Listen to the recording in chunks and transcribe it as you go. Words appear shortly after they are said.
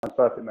That's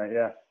perfect, mate.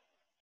 Yeah.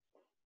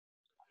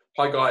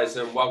 Hi guys,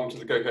 and welcome to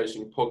the Go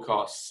Coaching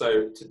podcast.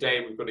 So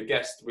today we've got a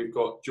guest. We've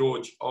got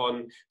George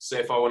on. So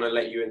if I want to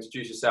let you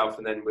introduce yourself,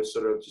 and then we'll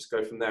sort of just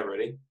go from there,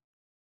 really.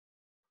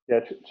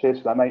 Yeah. Cheers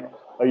for that, mate.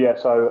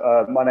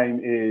 So my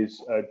name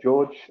is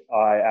George.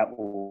 I am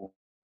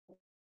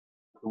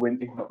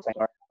Lewinski, not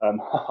saying. I'm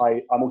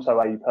also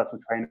a personal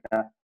trainer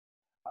at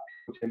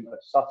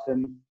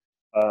Sutton.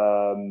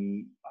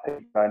 I think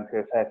I'm going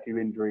through a fair few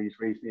injuries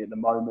recently at the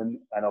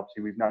moment, and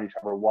obviously we've known each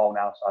other a while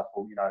now. So I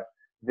thought,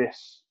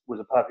 this was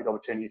a perfect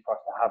opportunity for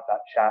us to have that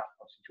chat.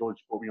 Obviously, George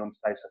brought me on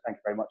today, so thank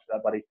you very much for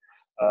that, buddy.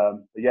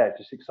 But yeah,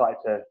 just excited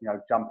to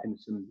jump in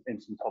some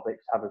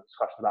topics, have a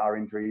discussion about our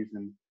injuries,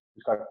 and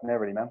just go from there,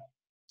 really, man.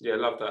 Yeah,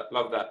 love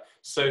that.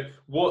 So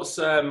what's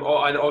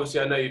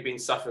obviously I know you've been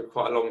suffering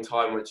quite a long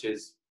time, which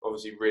is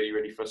obviously really,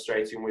 really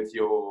frustrating with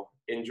your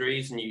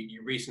injuries. And did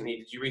you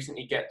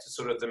recently get to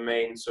sort of the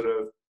main sort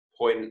of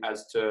point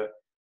as to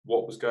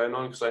what was going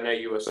on? Because I know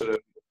you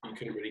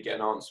couldn't really get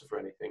an answer for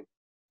anything.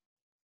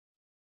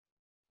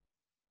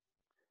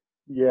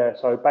 Yeah,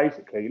 so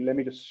basically, let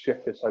me just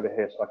shift this over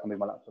here so I can move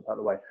my laptop out of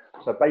the way.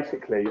 So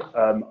basically,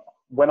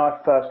 when I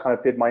first kind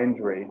of did my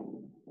injury,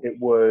 it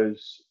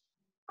was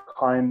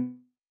kind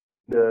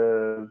of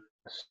the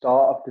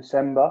start of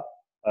December.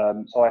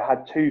 So I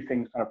had two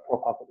things kind of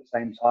prop up at the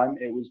same time.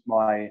 It was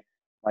my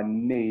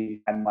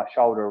knee and my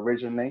shoulder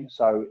originally.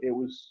 So it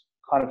was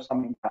kind of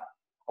something that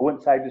I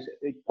wouldn't say just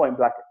point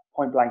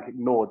blank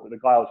ignored, but the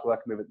guy I was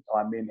working with at the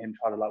time, me and him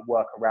tried to like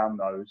work around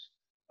those.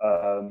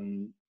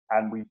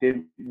 And we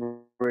didn't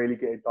really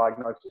get a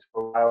diagnosis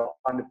for a while.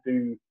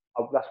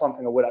 That's one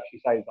thing I would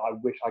actually say is that I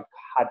wish I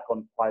had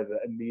gone private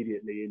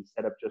immediately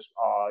instead of just,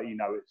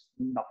 it's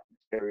nothing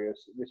serious,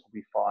 this will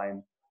be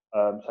fine.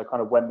 So I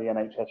kind of went the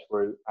NHS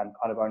route and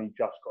kind of only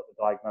just got the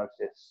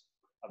diagnosis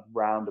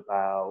around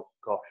about,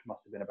 must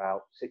have been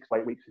about 6 to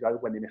 8 weeks ago,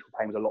 when the initial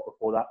pain was a lot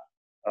before that.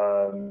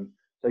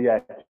 So yeah,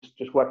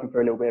 just working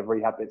through a little bit of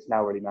rehab bits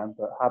now, really, man.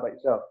 But how about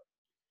yourself?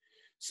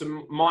 So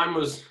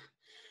mine's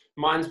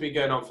been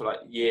going on for like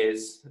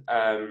years.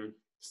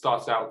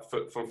 Started out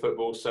from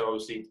football, so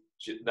obviously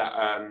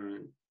that.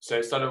 So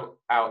it started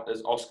out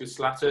as Oscar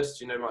Slatus.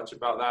 Do you know much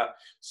about that?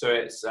 So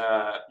it's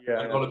a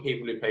lot of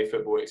people who play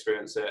football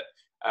experience it,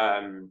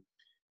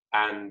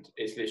 and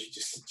it's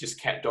literally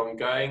just kept on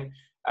going.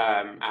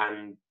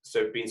 And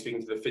so I've been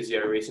speaking to the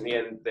physio recently,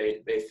 and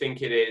they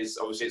think it is,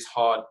 obviously it's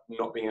hard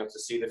not being able to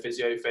see the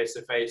physio face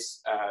to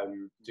face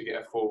to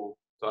get a full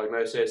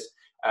diagnosis.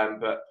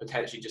 But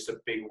potentially just a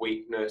big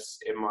weakness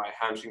in my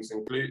hamstrings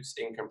and glutes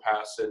in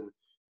comparison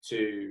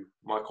to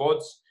my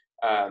quads.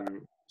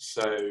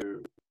 So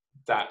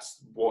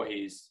that's what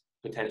he's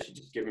potentially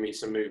just given me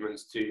some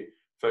movements to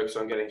focus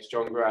on getting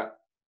stronger at.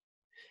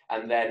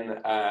 And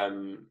then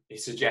he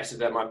suggested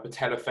that my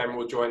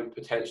patellofemoral joint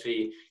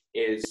potentially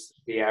is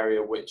the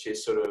area which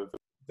is sort of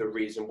the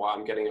reason why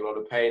I'm getting a lot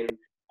of pain.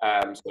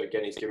 So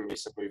again, he's given me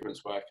some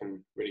movements where I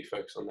can really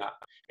focus on that.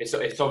 It's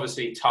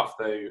obviously tough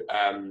though.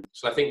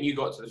 So I think you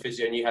got to the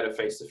physio and you had a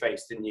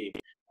face-to-face, didn't you?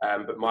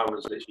 But mine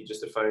was literally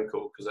just a phone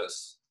call because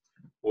that's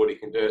all he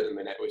can do at the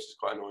minute, which is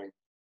quite annoying.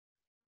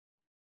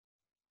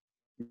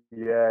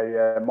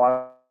 Yeah.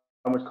 Mine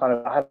was kind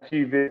of, I had a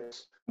few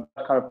visits,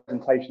 kind of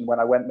presentation when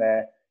I went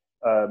there.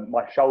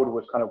 My shoulder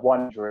was kind of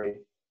one injury.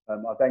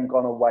 I've then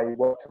gone away,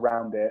 worked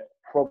around it,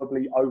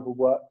 probably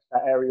overworked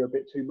that area a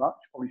bit too much.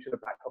 Probably should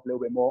have backed up a little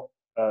bit more.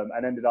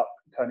 And ended up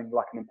turning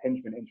like an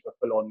impingement into a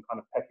full-on kind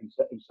of pec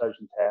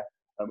insertion tear,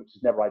 which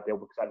is never ideal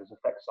because that just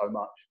affects so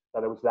much.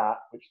 So there was that,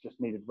 which just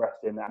needed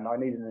resting, and I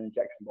needed an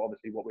injection, but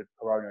obviously what with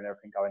Corona and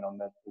everything going on,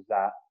 there was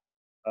that.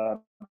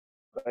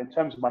 But in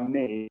terms of my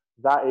knee,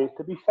 that is,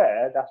 to be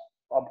fair,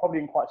 I'm probably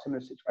in quite a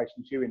similar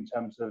situation to you in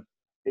terms of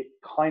it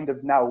kind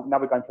of, now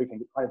we're going through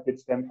things, it kind of did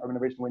stem from an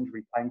original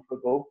injury playing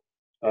football.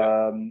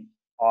 Yeah.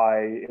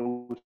 It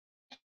was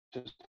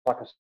just like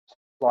a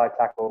slide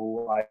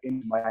tackle, I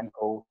injured my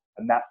ankle,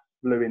 and that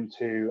blew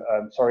into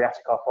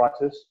psoriatic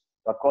arthritis.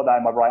 So I've got that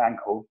in my right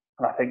ankle,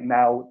 and I think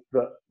now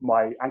that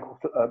my ankle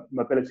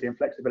mobility and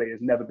flexibility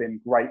has never been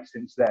great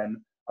since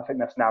then, I think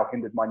that's now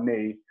hindered my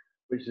knee,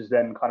 which has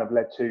then kind of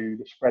led to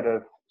the spread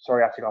of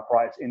psoriatic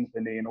arthritis into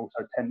the knee and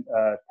also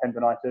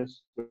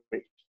tendonitis,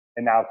 which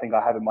I now think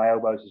I have in my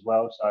elbows as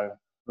well. So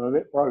I'm a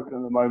bit broken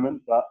at the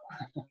moment, but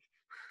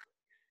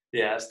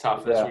yeah, that's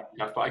tough. That's really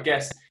tough. But I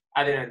guess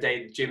at the end of the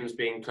day, the gym's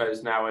being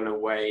closed now in a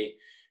way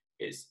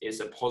is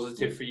a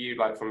positive for you,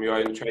 like from your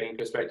own training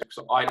perspective.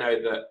 So I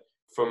know that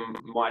from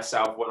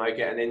myself, when I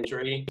get an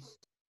injury,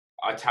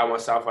 I tell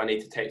myself I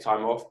need to take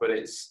time off, but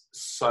it's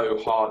so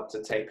hard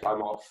to take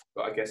time off.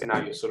 But I guess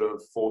now you're sort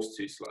of forced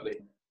to slightly.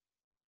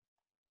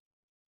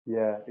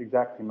 Yeah,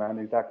 exactly, man.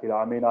 Exactly.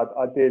 I mean, I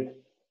did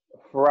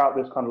throughout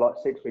this kind of like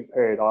 6-week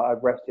period. I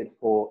rested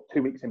for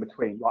 2 weeks in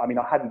between. Like, I mean,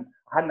 I hadn't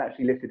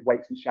actually lifted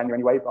weights since January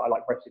anyway, but I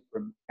like rested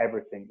from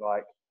everything.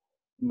 Like,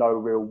 no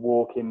real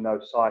walking, no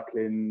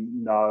cycling,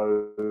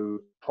 no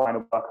trying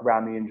to work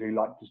around the injury,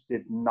 like just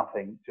did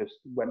nothing. Just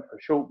went for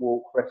a short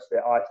walk, rested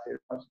it, iced it as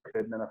much as I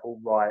could, and then I thought,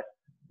 right,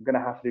 I'm going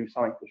to have to do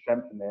something to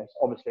strengthen this.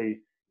 Obviously,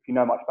 if you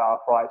know much about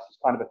arthritis, it's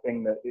kind of a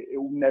thing that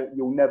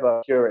you'll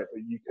never cure it,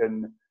 but you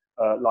can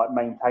like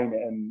maintain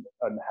it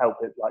and help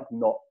it like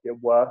not get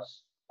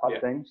worse type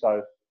thing.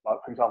 So like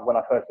for example, when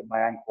I first did my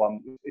ankle,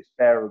 it's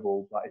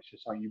bearable, but it's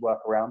just something you work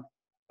around.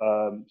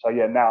 So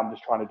yeah, now I'm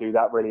just trying to do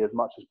that really as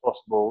much as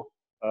possible.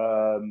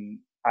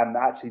 And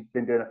actually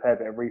been doing a fair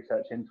bit of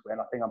research into it.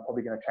 And I think I'm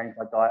probably going to change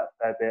my diet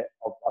a fair bit.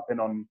 I've been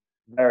on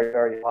very,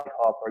 very high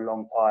carb for a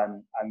long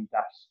time, and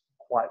that's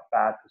quite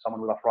bad for someone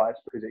with arthritis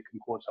because it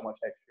can cause so much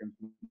extra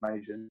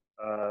inflammation.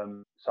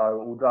 So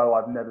although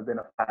I've never been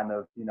a fan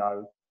of, you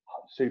know,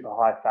 super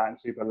high fat and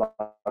super low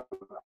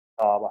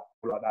carb, I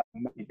feel like that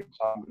maybe something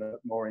I'm going to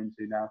look more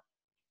into now.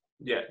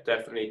 Yeah,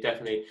 definitely.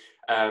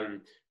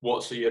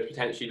 So you'd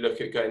potentially look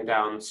at going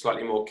down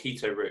slightly more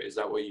keto route? Is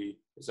that what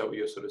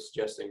you're sort of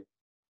suggesting?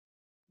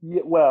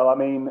 Yeah, well, I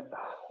mean,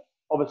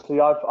 obviously,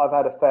 I've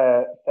had a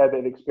fair bit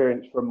of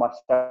experience from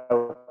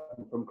myself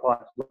and from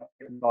clients with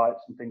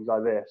diets and things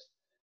like this.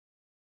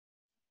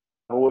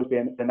 I've always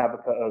been an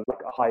advocate of like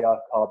a higher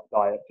carb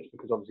diet, just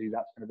because obviously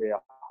that's going to be a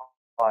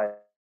high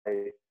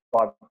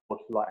drive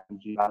force for like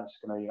energy balance,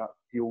 going to, you know,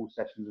 fuel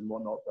sessions and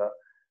whatnot. But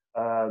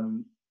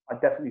I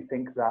definitely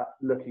think that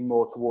looking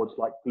more towards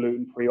like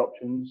gluten-free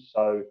options,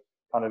 so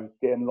kind of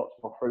getting lots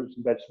more fruits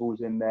and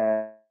vegetables in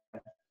there,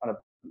 kind of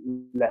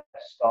less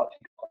starchy,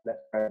 less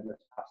bread, less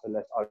pasta,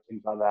 less oats,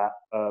 things like that.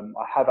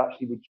 I have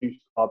actually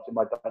reduced carbs in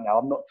my diet now.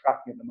 I'm not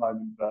tracking at the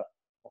moment, but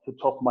off the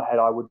top of my head,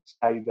 I would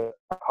say that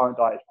my current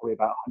diet is probably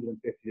about 150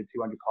 to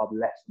 200 carbs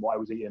less than what I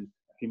was eating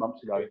a few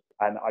months ago.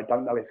 And I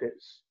don't know if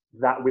it's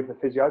that with the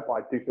physio, but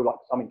I do feel like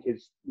something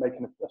is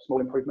making a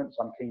small improvement.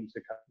 So I'm keen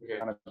to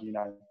kind of, you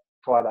know,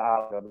 try that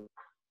out.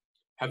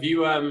 Have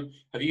you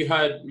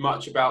heard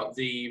much about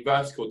the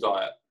vertical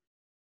diet?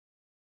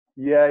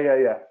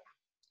 Yeah.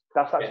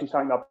 That's actually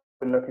something I've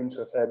been looking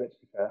into a fair bit, to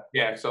be fair.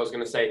 Yeah, so I was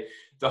going to say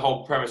the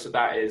whole premise of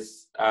that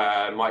is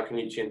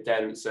micronutrient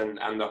dense,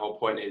 and the whole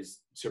point is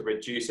to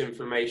reduce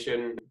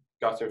inflammation,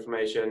 gut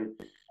inflammation,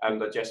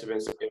 digestive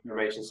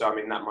inflammation. So I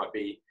mean that might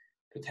be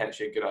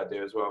potentially a good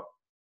idea as well.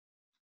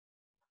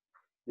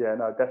 Yeah,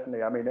 no,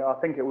 definitely. I mean, I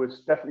think it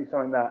was definitely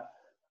something that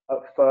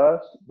at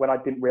first, when I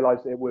didn't realize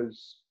it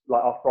was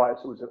like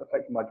arthritis, it was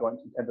affecting my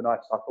joints and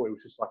tendonitis, I thought it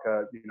was just like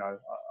a, you know,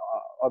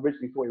 I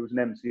originally thought it was an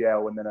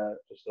MCL and then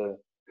just a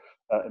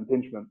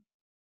impingement.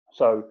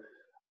 So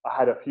I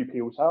had a few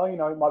people say, oh, you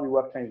know, it might be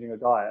worth changing your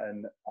diet.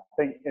 And I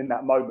think in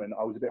that moment,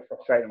 I was a bit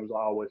frustrated and was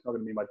like, oh, well, it's not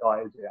going to be my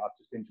diet, is it? I've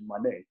just injured my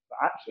knee.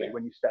 But actually,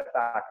 when you step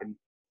back and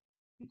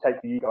you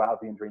take the ego out of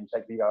the injury and you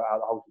take the ego out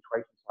of the whole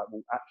situation, it's like,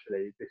 well,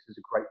 actually, this is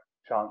a great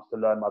chance to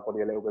learn my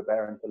body a little bit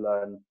better and to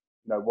learn,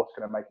 you know, what's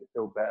going to make it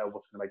feel better,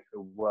 what's going to make it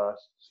feel worse,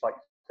 just like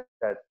you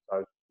said.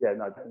 So yeah,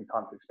 no, definitely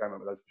time to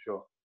experiment with those for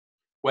sure.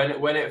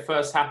 When it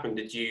first happened,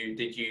 did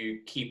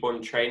you keep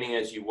on training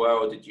as you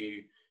were, or did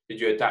you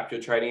adapt your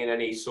training in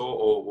any sort,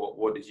 or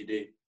what did you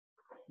do?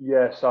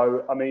 Yeah,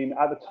 so I mean,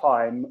 at the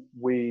time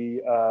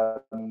we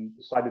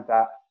decided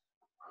that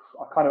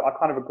I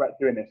kind of regret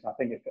doing this. And I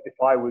think if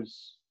I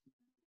was,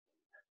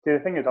 see, the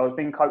thing is, I was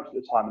being coached at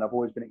the time, and I've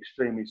always been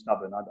extremely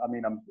stubborn. I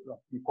mean,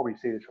 you probably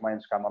see this from my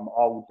Instagram.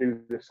 I'll do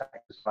this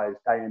exercise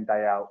day in,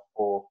 day out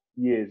for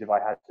years if I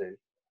had to.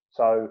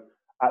 So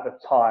at the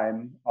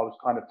time, I was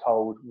kind of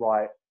told,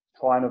 right,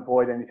 try and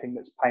avoid anything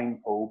that's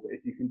painful, but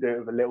if you can do it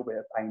with a little bit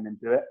of pain, then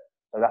do it.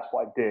 So that's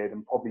what I did,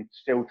 and probably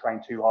still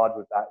train too hard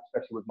with that,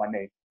 especially with my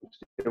knee.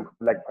 Still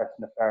leg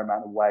pressing a fair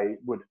amount of weight.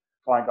 Would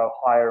try and go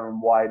higher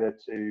and wider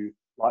to,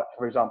 like,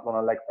 for example,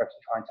 on a leg press to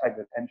try and take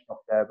the tension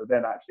off there. But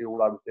then actually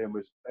all I was doing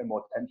was putting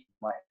more tension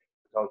on my hip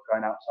because I was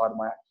going outside of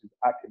my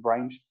active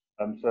range.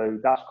 So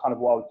that's kind of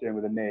what I was doing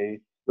with the knee.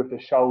 With the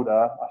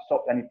shoulder, I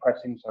stopped any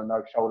pressing, so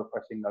no shoulder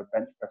pressing, no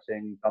bench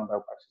pressing,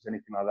 dumbbell presses,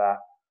 anything like that.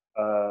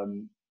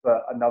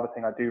 But another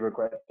thing I do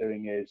regret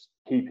doing is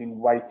keeping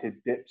weighted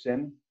dips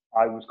in.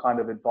 I was kind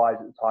of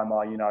advised at the time,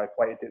 you know, if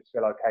weighted dips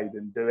feel okay,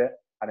 then do it.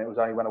 And it was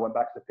only when I went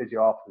back to the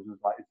physio afterwards and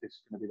was like, is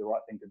this going to be the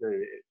right thing to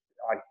do?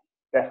 I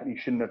definitely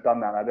shouldn't have done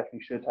that. I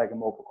definitely should have taken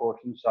more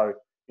precautions. So,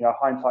 you know,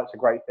 hindsight's a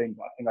great thing,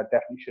 but I think I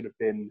definitely should have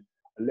been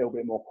a little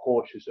bit more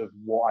cautious of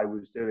what I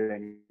was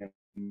doing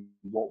and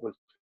what was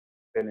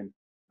feeling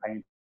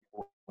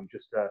painful, and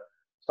just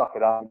suck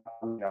it up,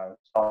 you know,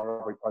 start a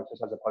recovery process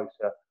as opposed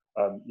to,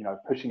 you know,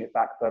 pushing it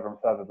back further and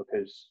further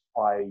because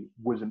I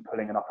wasn't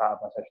pulling enough out of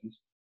my sessions.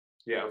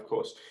 Yeah, of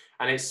course.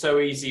 And it's so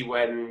easy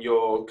when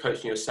you're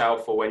coaching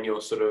yourself, or when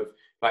you're sort of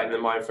like in the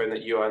mind frame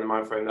that you are, in the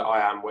mind frame that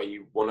I am, where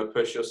you want to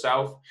push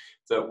yourself,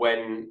 that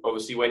when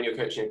you're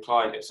coaching a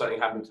client, if something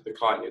happened to the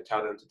client, you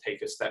tell them to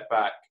take a step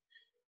back.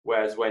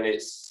 Whereas when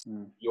it's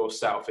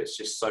yourself, it's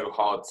just so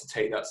hard to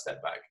take that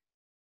step back.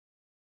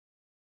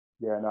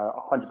 Yeah, no,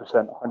 100%.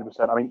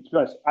 I mean, to be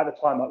honest, at the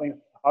time, I think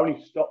I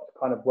only stopped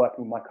kind of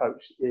working with my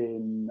coach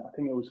in, I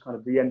think it was kind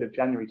of the end of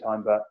January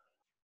time, but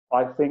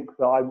I think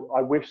that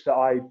I wish that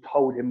I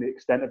told him the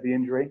extent of the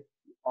injury.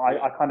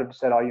 I kind of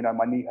said, oh, you know,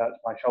 my knee hurts,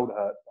 my shoulder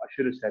hurts. I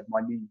should have said,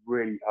 my knee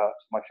really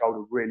hurts, my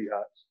shoulder really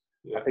hurts.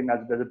 Yeah. I think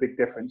there's a big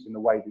difference in the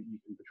way that you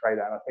can portray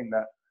that. And I think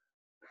that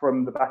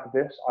from the back of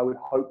this, I would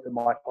hope that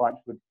my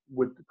clients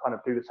would kind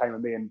of do the same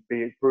with me and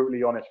be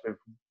brutally honest with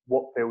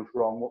what feels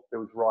wrong, what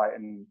feels right,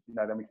 and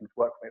then we can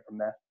work from it from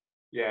there.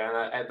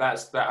 Yeah, and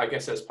that's that. I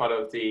guess that's part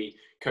of the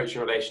coaching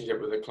relationship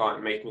with the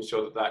client, making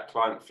sure that that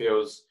client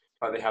feels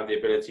like they have the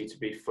ability to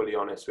be fully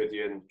honest with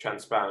you and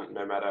transparent,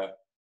 no matter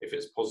if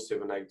it's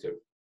positive or negative.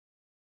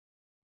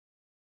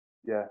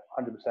 Yeah,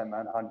 100%,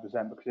 man, 100%.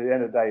 Because at the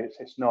end of the day,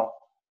 it's not,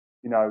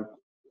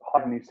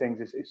 hiding these things.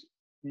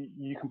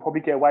 You can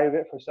probably get away with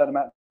it for a certain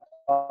amount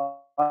of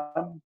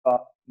time,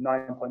 but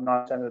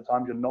 9.9% of the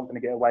time you're not going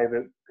to get away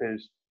with it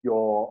because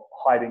you're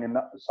hiding in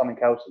something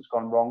else that's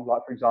gone wrong.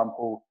 Like, for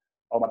example,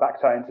 oh, my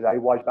back's hurting today.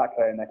 Why is your back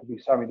hurting? There could be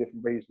so many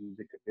different reasons.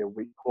 It could be a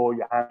weak core,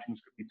 your hamstrings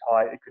could be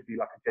tight, it could be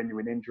like a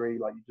genuine injury,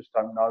 like you just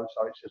don't know.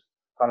 So it's just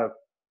kind of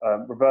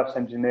reverse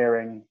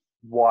engineering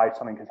why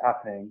something is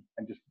happening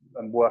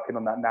and working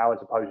on that now, as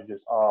opposed to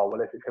just, oh,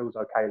 well, if it feels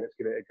okay, let's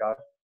give it a go.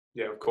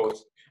 Yeah, of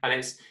course. And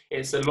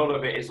it's a lot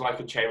of it is like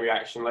a chain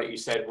reaction, like you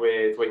said,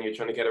 with when you're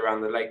trying to get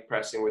around the leg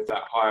pressing with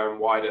that higher and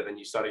wider, then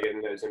you start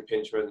getting those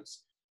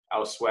impingements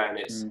elsewhere. And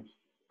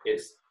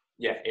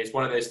it's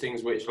one of those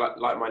things which,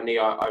 like my knee,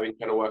 I've been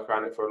trying to work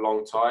around it for a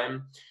long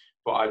time,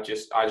 but I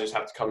just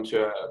have to come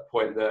to a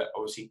point that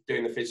obviously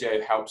doing the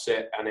physio helps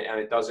it, and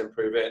it does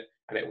improve it,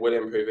 and it will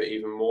improve it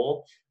even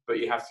more. But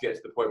you have to get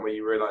to the point where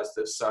you realise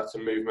that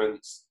certain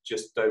movements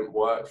just don't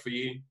work for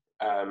you.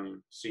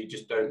 So you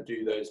just don't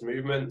do those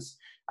movements,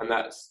 and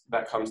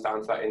that comes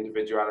down to that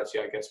individuality,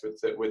 I guess,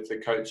 with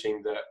the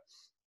coaching, that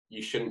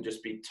you shouldn't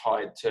just be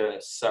tied to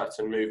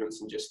certain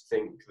movements and just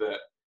think that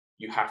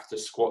you have to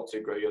squat to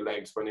grow your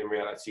legs, when in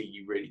reality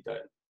you really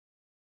don't.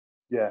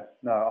 Yeah,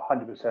 no,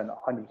 100%,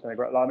 100%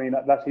 agree. I mean,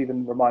 that's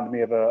even reminded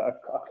me of a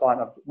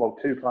client,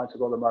 two clients I've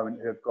got at the moment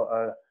who have got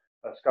a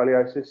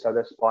scoliosis, so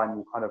their spine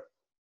will kind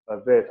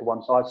of veer to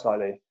one side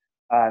slightly.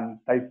 And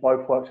they've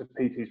both worked with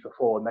PTs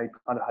before, and they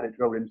kind of had it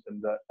drilled into them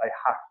that they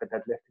have to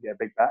deadlift to get a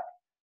big back.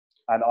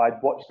 And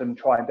I'd watched them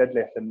try and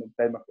deadlift, and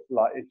they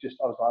like I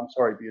was like, I'm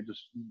sorry, but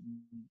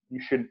you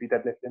shouldn't be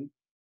deadlifting.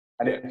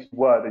 And if you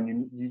were, then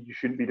you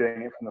shouldn't be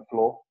doing it from the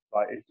floor.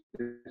 Like it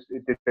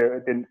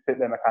didn't fit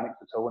their mechanics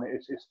at all, and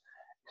it's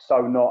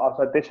so not. I was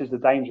like, this is the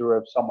danger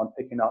of someone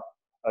picking up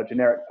a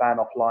generic plan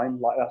offline.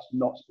 Like, that's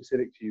not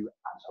specific to you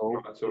at all.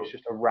 It's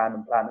just a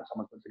random plan that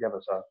someone put together.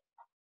 So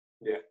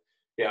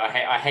yeah,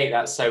 I hate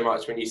that so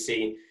much when you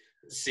see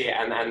it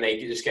and they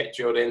just get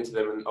drilled into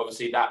them, and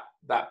obviously that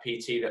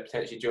PT that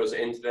potentially drills it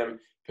into them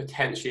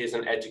potentially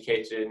isn't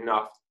educated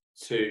enough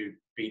to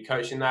be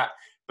coaching that,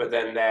 but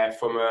then they're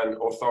from an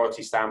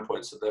authority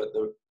standpoint, so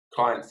the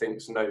client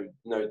thinks no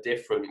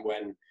different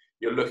when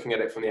you're looking at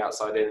it from the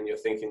outside in, and you're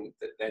thinking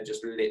that they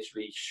just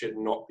literally should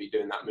not be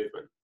doing that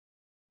movement.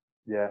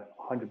 Yeah,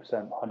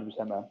 100%,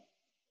 man.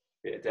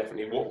 Yeah,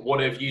 definitely. What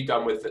have you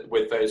done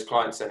with those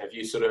clients then? Have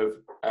you sort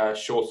of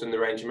shortened the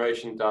range of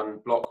motion, done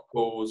block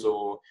pulls,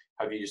 or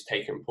have you just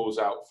taken pulls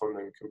out from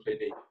them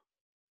completely?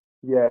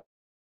 Yeah.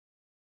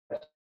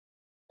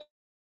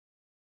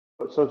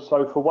 So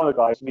for one of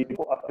the guys, we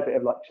put a bit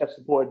of like chest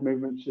supported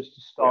movements just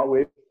to start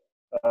with,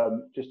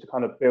 just to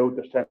kind of build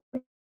the strength.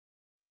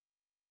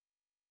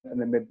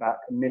 And then mid back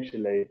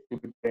initially, we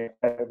would be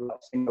like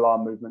single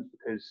arm movements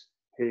because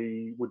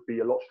he would be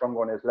a lot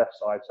stronger on his left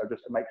side. So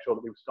just to make sure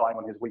that we were starting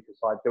on his weaker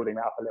side, building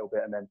that up a little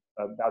bit, and then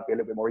that would be a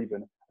little bit more even.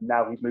 And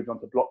now he's moved on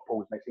to block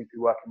pulls, and they seem to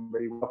be working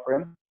really well for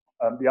him.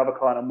 The other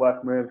client I'm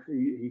working with,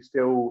 he's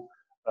still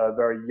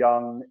very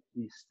young.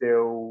 He's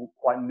still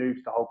quite new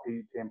to the whole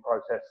PTing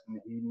process, and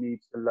he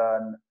needs to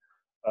learn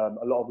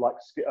a lot of like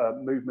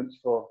movements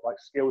for like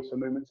skills for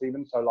movements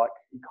even. So like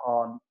he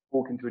can't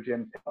walk into a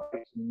gym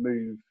and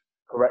move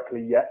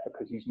correctly yet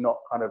because he's not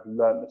kind of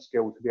learned the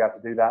skill to be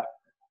able to do that.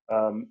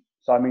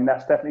 So I mean,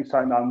 that's definitely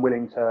something that I'm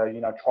willing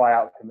to try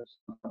out for him.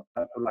 I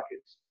don't feel like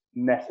it's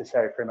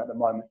necessary for him at the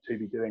moment to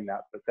be doing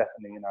that, but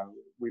definitely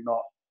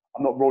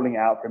I'm not ruling it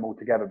out for him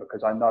altogether,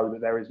 because I know that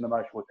there is an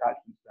emotional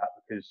attachment to that,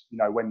 because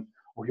when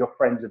all your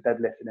friends are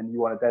deadlifting and you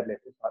want to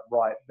deadlift, it's like,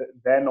 right,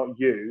 they're not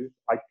you.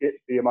 I get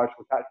the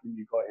emotional attachment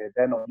you've got here.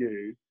 They're not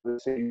you.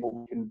 Let's see what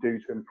we can do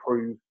to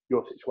improve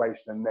your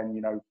situation, and then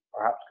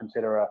perhaps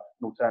consider an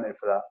alternative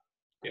for that.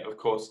 Yeah, of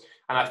course.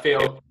 And I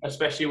feel,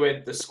 especially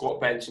with the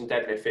squat, bench and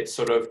deadlift, it's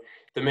sort of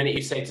the minute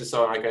you say to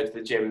someone, I go to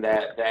the gym,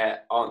 their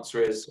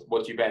answer is,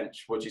 what do you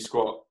bench? What do you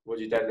squat? What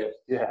do you deadlift?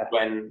 Yeah.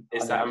 When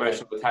it's that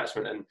emotional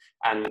attachment.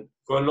 And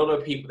for a lot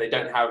of people, they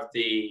don't have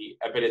the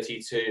ability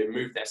to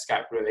move their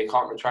scapula. They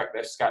can't retract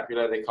their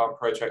scapula. They can't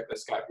protract their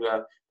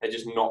scapula. They're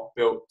just not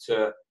built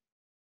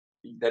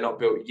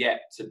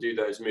yet to do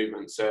those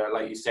movements. So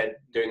like you said,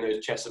 doing those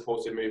chest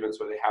supported movements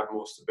where they have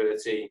more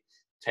stability,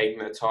 taking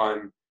their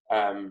time,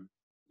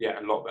 yeah,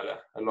 a lot better.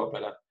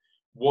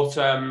 What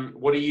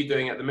are you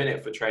doing at the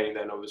minute for training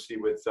then, obviously,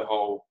 with the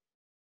whole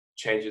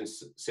changing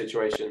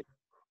situation?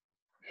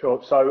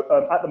 Sure. So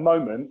at the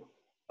moment,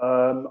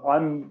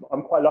 I'm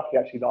quite lucky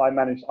actually that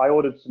I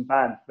ordered some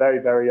bands very,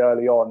 very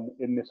early on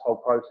in this whole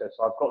process.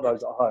 So I've got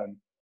those at home.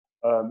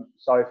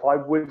 So if I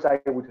was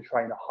able to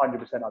train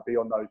 100%, I'd be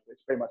on those.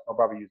 It's pretty much my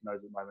brother using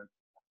those at the moment.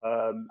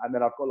 And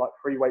then I've got like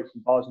free weights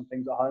and bars and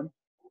things at home.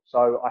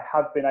 So I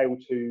have been able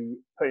to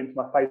put into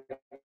my Facebook,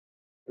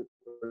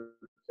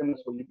 similar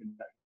to what you've been doing,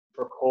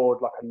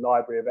 record like a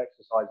library of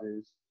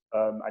exercises,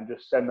 and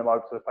just send them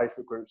over to the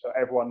Facebook group so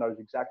everyone knows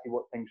exactly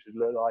what things should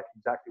look like,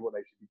 exactly what they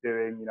should be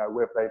doing, you know,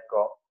 whether they've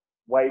got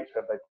weights,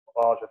 whether they've got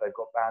bars, whether they've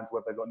got bands,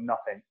 whether they've got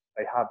nothing,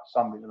 they have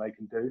something that they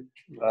can do.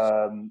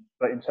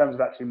 But in terms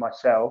of actually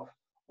myself,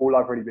 all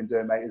I've really been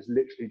doing, mate, is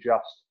literally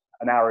just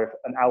an hour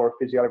of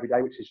physio every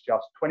day, which is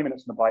just 20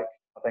 minutes on the bike.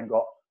 I've then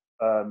got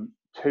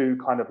 2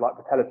 kind of like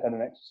patella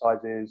tendon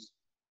exercises,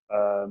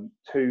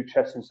 2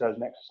 chest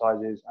insertion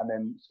exercises, and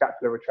then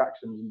scapular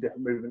retractions and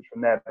different movements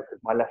from there,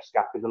 because my left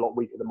scap is a lot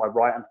weaker than my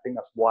right, and I think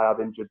that's why I've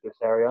injured this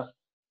area.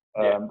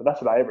 But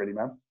that's about it, really,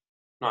 man.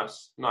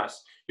 Nice.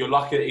 You're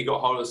lucky that you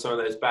got hold of some of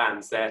those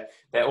bands. They're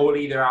all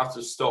either out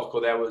of stock,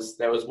 or there was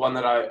one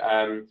that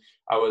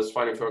I was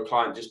finding for a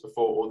client just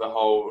before all the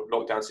whole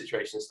lockdown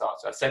situation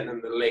started. I sent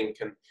them the link,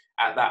 and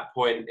at that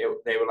point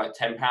they were like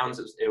 £10.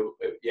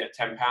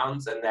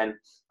 £10, and then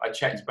I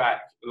checked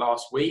back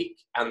last week,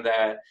 and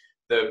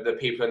the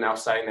people are now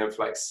selling them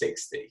for like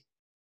 60.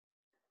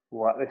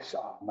 Well,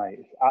 mate,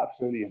 it's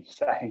absolutely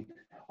insane.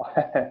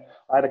 I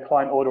had a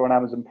client order on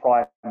Amazon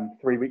Prime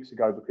 3 weeks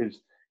ago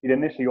because he'd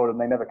initially ordered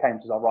and they never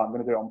came. So I was like, right, I'm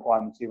going to do it on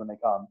Prime and see when they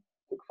come.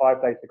 It took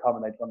 5 days to come,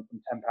 and they'd gone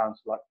from £10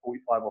 to like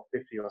 45 or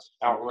 50 or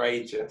something.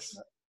 Outrageous.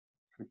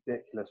 It's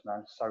ridiculous, man.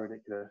 It's so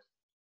ridiculous.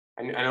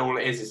 And all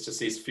it is just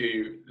these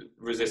few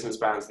resistance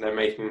bands, and they're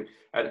making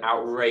an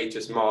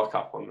outrageous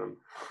markup on them.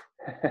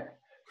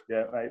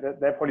 Yeah, mate.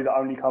 They're probably the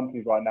only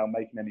companies right now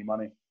making any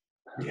money.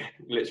 Yeah,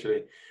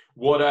 literally.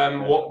 What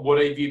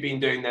have you been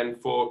doing then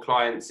for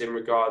clients in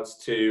regards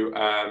to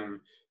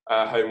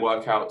home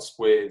workouts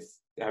with?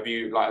 Have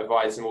you like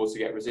advised them all to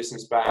get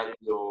resistance bands,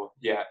 or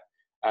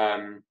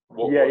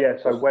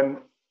So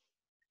when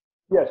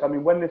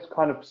this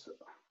kind of,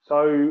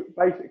 so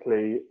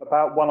basically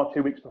about 1 or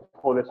 2 weeks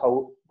before this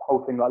whole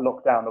thing like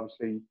locked down,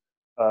 obviously,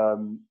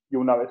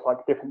 you'll notice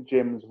like different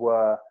gyms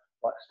were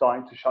like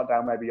starting to shut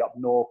down, maybe up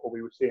north, or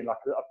we were seeing like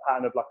a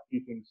pattern of like a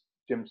few things,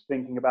 gyms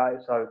thinking about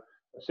it. So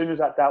as soon as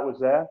that doubt was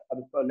there, I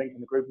just put a link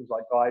in the group and was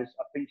like, guys,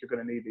 I think you're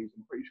going to need these.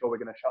 I'm pretty sure we're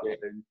going to shut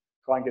soon.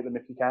 Try and get them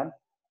if you can.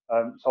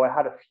 So I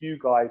had a few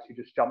guys who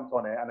just jumped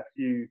on it, and a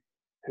few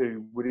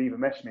who would even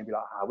message me and be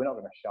like, we're not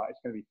going to shut. It's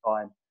going to be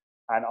fine.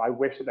 And I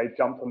wish that they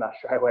jumped on that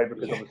straight away,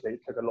 because obviously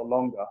it took a lot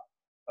longer.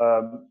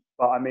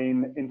 But I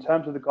mean, in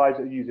terms of the guys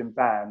that are using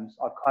bands,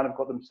 I've kind of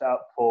got them set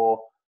up for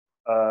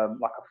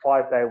like a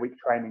 5-day-a-week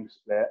training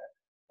split,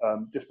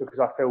 just because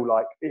I feel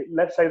like,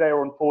 let's say they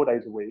are on 4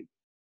 days a week.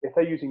 If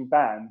they're using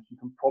bands, you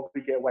can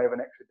probably get away with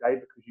an extra day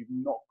because you've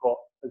not got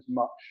as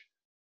much.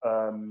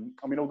 I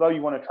mean, although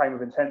you want to train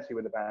with intensity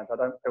with the bands, I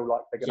don't feel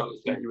like they're going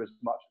to feed you as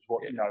much as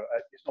what, you know,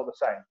 it's not the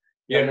same.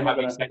 You don't have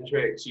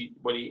eccentrics. You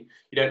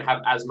don't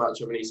have as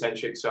much of an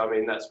eccentric. So, I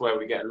mean, that's where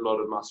we get a lot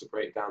of muscle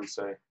breakdown.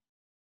 So,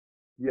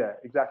 yeah,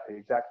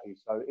 exactly.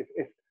 So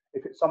if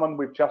it's someone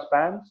with just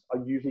bands, I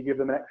usually give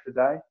them an extra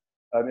day.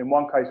 In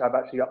one case, I've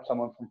actually upped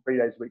someone from 3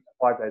 days a week to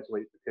 5 days a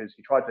week because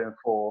he tried doing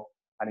 4.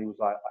 And he was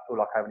like, I feel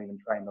like I haven't even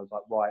trained. I was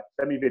like, right,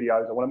 send me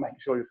videos. I want to make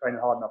sure you're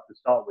training hard enough to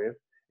start with.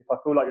 If I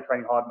feel like you're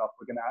training hard enough,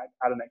 we're going to add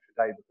an extra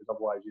day, because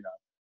otherwise, you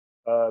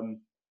know.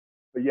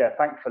 But yeah,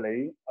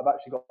 thankfully, I've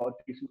actually got a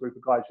decent group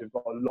of guys who've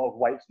got a lot of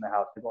weights in the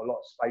house. They've got a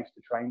lot of space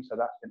to train. So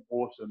that's been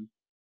awesome.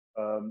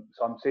 So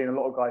I'm seeing a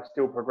lot of guys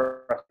still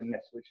progressing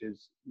this, which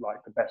is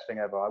like the best thing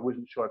ever. I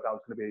wasn't sure if that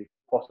was going to be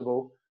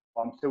possible.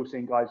 I'm still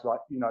seeing guys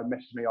like, you know,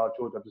 message me,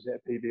 George, I've just hit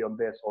a PB on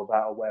this or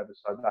that or whatever.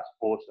 So that's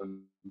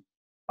awesome.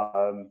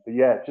 But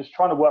yeah, just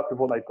trying to work with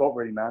what they've got,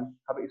 really, man.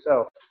 How about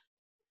yourself?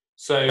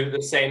 So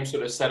the same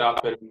sort of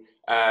setup,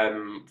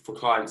 and for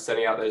clients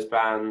sending out those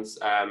bands,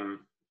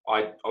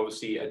 I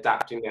obviously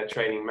adapting their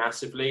training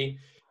massively,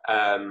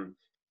 and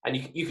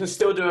you can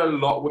still do a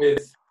lot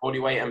with body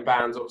weight and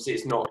bands. Obviously,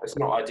 it's not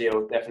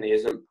ideal, definitely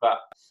isn't, but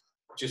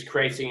just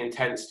creating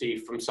intensity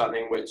from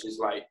something which is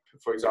like,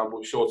 for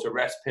example, shorter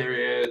rest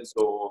periods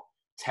or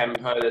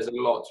tempo. There's a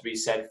lot to be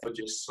said for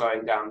just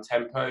slowing down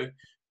tempo.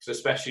 So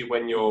especially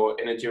when you're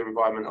in a gym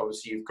environment,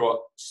 obviously you've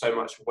got so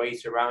much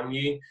weight around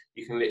you,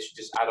 you can literally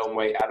just add on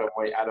weight,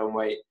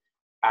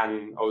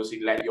 and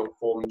obviously let your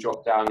form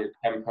drop down, your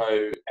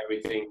tempo,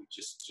 everything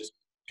just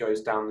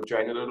goes down the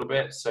drain a little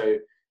bit. So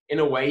in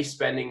a way,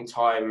 spending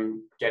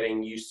time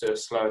getting used to a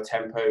slower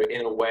tempo,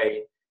 in a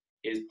way,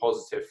 is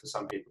positive for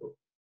some people.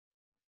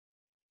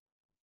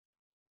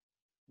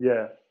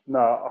 Yeah,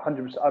 no,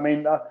 100%. I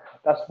mean,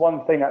 that's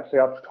one thing actually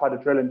I've tried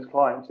to drill into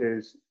clients,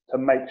 is to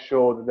make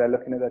sure that they're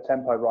looking at their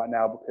tempo right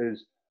now,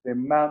 because the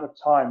amount of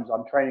times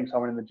I'm training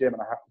someone in the gym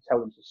and I have to tell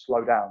them to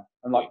slow down.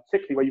 And like,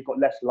 particularly where you've got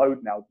less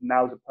load now,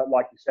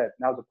 like you said,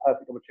 now's a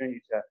perfect opportunity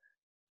to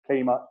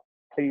clean up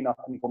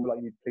any form like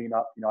you need to clean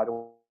up. You know, I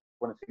don't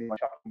want to see anyone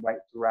chucking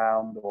weights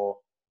around, or,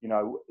 you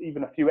know,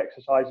 even a few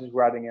exercises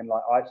we're adding in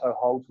like ISO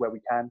holds where we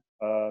can,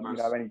 you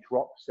know, any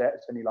drop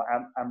sets, any like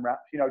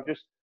AMRAPs, you know,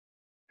 just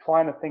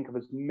trying to think of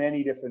as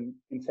many different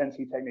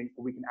intensity techniques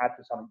that we can add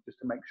to something, just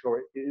to make sure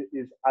it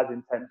is as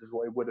intense as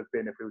what it would have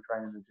been if we were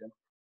training in the gym.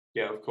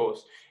 Yeah, of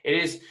course.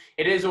 It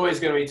is always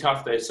going to be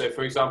tough though. So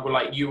for example,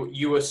 like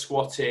you were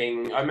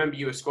squatting, I remember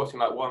you were squatting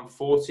like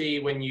 140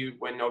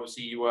 when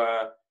obviously you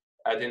were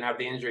didn't have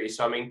the injury.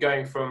 So I mean,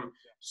 going from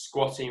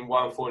squatting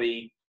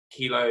 140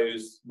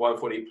 kilos,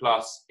 140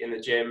 plus in the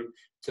gym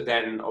to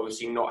then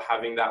obviously not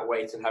having that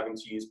weight and having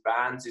to use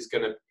bands it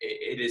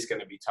is going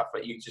to be tough.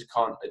 Like you just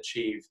can't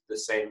achieve the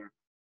same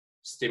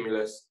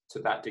stimulus to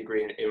that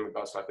degree in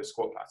regards to like a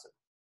squat pattern.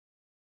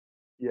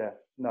 Yeah,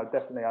 no,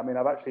 definitely. I mean,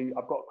 I've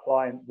got a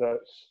client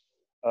that's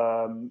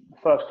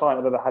first client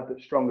I've ever had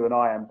that's stronger than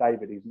I am.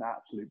 David, he's an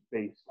absolute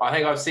beast. I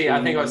think I've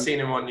seen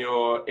him on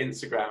your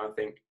Instagram, I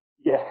think.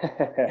 Yeah.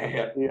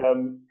 Yeah. He,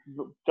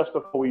 just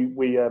before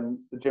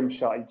the gym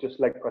shut, he just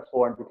leg pressed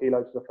 400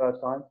 kilos for the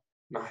first time.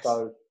 Nice.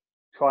 So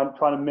trying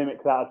to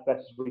mimic that as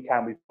best as we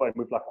can. We've got him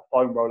with like a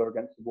foam roller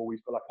against the wall.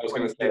 He's got like a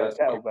 20 kilo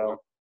kettlebell.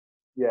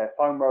 Yeah,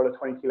 foam roller,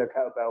 20 kilo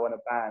kettlebell and a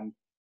band.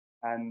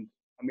 And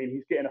I mean,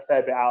 he's getting a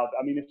fair bit out of it.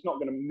 I mean, it's not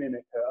going to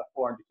mimic a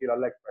 400 kilo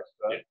leg press,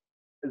 but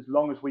as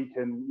long as we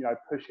can,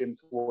 push him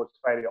towards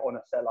failure on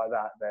a set like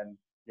that, then,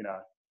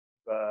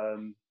 but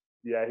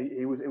yeah,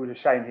 it was a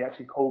shame. He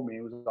actually called me.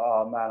 He was like,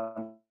 "Oh man,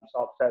 I'm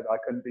so upset that I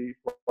couldn't beat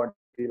 400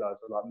 kilos."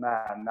 I was like,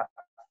 "Man,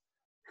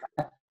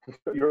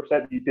 you're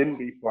upset that you didn't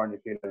beat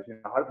 400 kilos.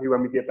 Hopefully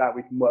when we get back,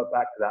 we can work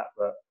back to that."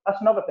 But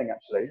that's another thing,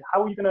 actually.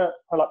 How are you going to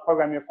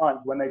program your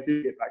clients when they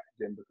do get back to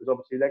gym? Because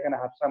obviously they're going to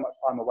have so much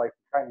time away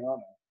from training,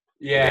 aren't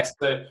they? Yeah.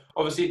 So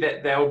obviously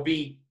there'll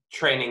be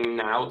training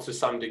now to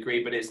some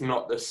degree, but it's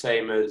not the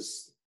same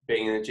as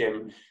being in the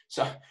gym.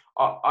 So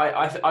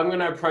I'm going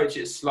to approach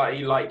it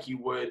slightly like you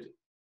would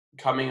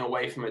coming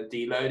away from a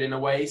deload in a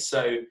way.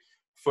 So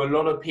for a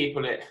lot of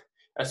people,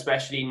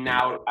 especially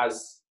now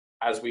as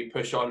we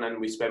push on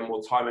and we spend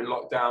more time in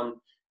lockdown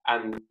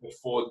and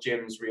before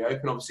gyms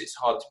reopen, obviously it's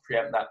hard to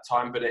preempt that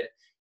time, but it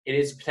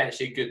is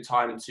potentially a good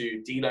time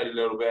to deload a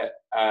little bit,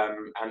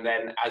 and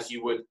then as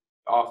you would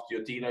after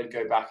your deload,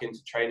 go back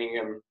into training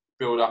and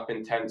build up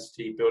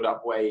intensity, build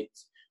up weight,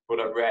 build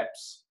up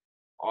reps.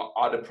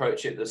 I'd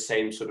approach it the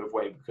same sort of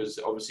way, because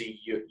obviously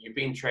you've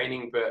been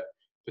training, but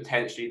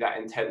potentially that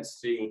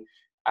intensity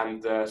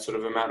and the sort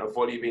of amount of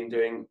volume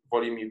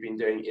you've been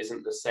doing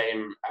isn't the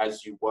same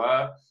as you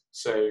were.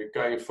 So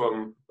going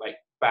from like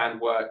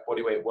band work,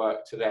 bodyweight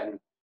work, to then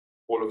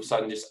all of a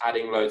sudden just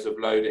adding loads of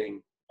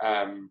loading,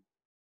 I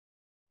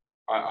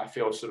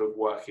feel sort of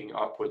working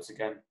upwards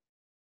again.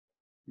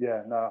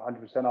 Yeah, no,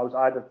 100%.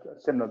 I had a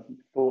similar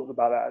thought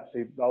about that,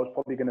 actually. I was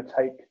probably going to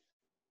take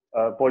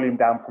volume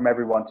down from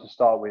everyone to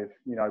start with,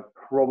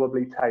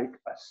 probably take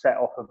a set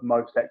off of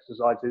most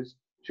exercises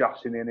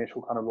just in the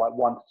initial kind of like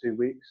 1 to 2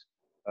 weeks,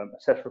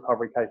 assess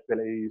recovery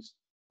capabilities,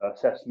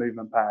 assess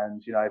movement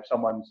patterns. If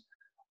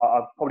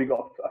I've probably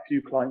got a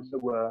few clients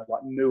that were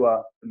like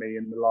newer to me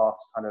in the last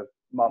kind of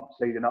months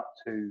leading up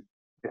to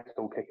this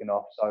all kicking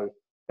off. So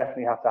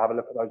definitely have to have a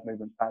look at those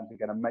movement patterns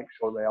again and make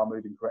sure they are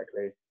moving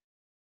correctly.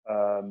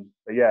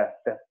 But yeah,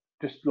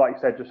 just like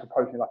you said, just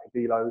approaching like a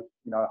deload.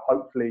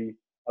 Hopefully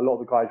a lot of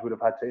the guys would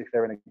have had to, if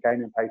they're in a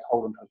gaining phase,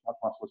 hold on to as much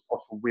muscle as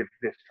possible with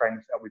this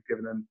training that we've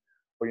given them.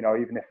 Or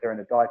even if they're in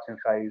a dieting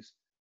phase,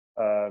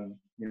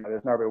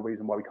 there's no real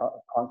reason why we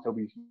can't still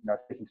be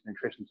sticking to the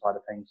nutrition side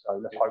of things. So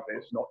let's hope that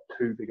it's not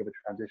too big of a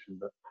transition.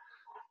 But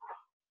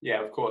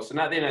yeah, of course. And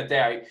at the end of the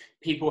day,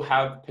 people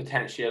have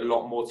potentially a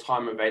lot more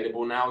time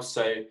available now.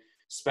 So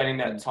spending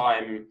that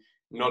time,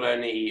 not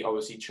only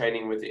obviously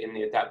training with it in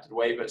the adapted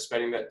way, but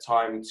spending that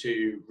time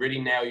to really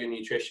nail your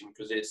nutrition,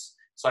 because it's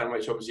something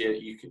which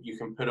obviously you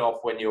can put off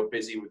when you're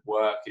busy with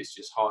work. It's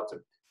just hard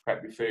to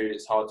prep your food.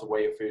 It's hard to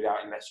weigh your food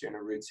out unless you're in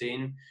a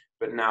routine.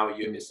 But now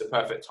it's the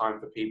perfect time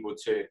for people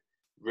to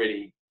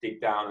really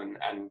dig down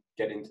and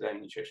get into their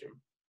nutrition.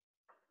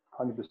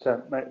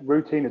 100%. Mate,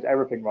 routine is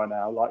everything right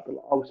now. Like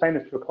I was saying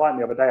this to a client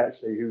the other day,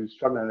 actually, who was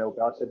struggling a little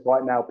bit. I said,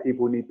 right now,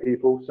 people need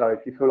people. So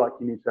if you feel like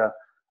you need to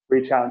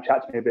reach out and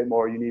chat to me a bit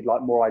more, you need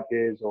like more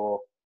ideas,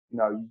 or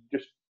you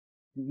just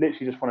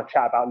literally just want to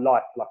chat about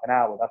life for like an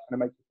hour, that's going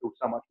to make you feel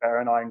so much better.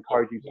 And I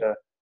encourage you to,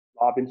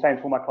 I've been saying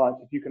to all my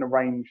clients, if you can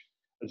arrange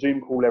a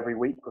Zoom call every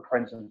week with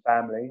friends and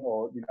family,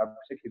 or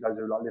particularly those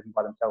who are like living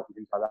by themselves and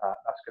things like that,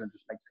 that's going to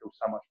just make you feel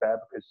so much better,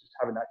 because just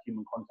having that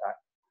human contact.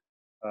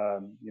 I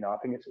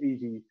think it's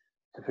easy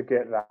to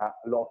forget that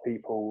a lot of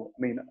people,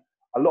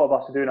 a lot of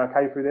us are doing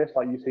okay through this.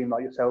 Like you seem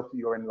like yourself, that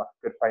you're in like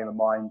a good frame of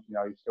mind,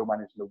 you're still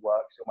managing to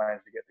work, still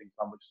managing to get things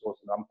done, which is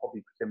awesome. I'm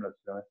probably similar,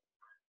 to be honest.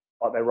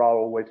 But there are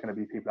always going to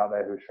be people out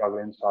there who are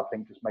struggling. So I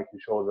think just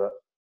making sure that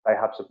they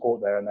have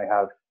support there, and they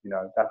have,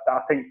 I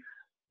think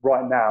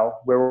right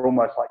now we're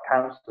almost like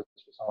counselors for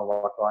some of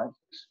our clients.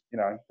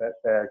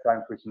 They're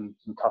going through some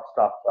tough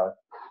stuff. So.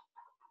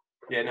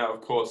 Yeah, no, of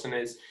course. And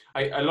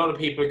a lot of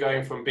people are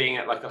going from being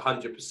at like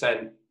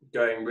 100%,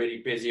 going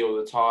really busy all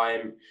the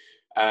time,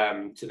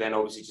 to then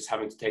obviously just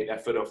having to take their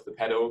foot off the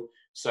pedal.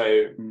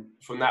 So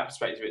from that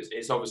perspective,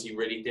 it's obviously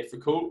really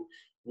difficult.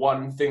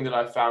 One thing that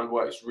I found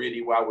works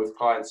really well with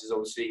clients is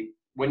obviously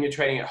when you're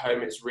training at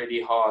home, it's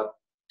really hard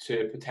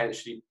to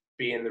potentially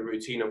be in the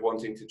routine of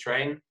wanting to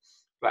train.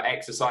 like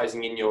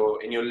exercising in your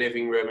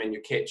living room, in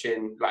your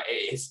kitchen, like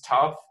it is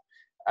tough.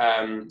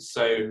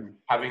 So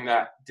having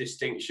that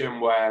distinction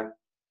where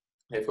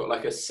they've got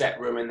like a set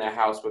room in their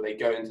house where they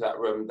go into that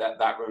room,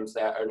 that room's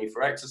there only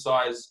for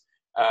exercise,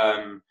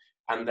 and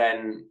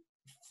then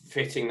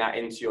fitting that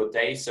into your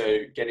day.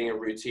 So getting a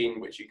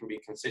routine which you can be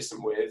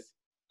consistent with,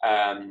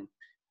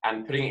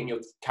 and putting it in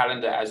your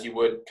calendar as you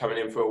would coming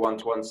in for a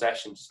one-to-one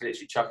session. Just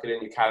literally chuck it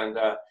in your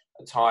calendar,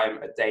 a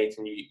time, a date,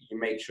 and you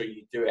make sure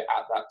you do it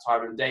at that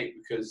time and date,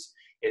 because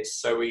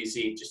it's so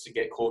easy just to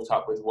get caught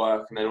up with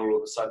work, and then all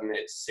of a sudden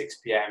it's 6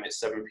 p.m, it's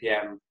 7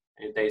 p.m,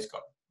 and your day's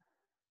gone.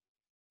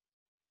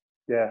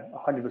 Yeah,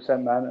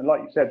 100%, man. And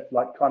like you said,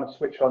 like trying to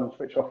switch on and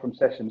switch off from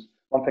sessions.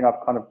 One thing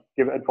I've kind of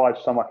given advice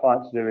to some of my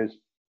clients to do is,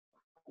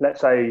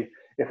 let's say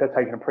if they're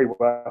taking a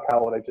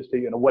pre-workout or they've just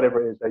eaten or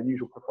whatever it is, their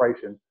usual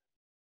preparation,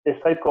 if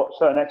they've got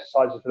certain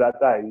exercises for that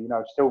day,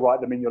 still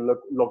write them in your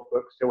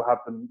logbook, still have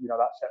them,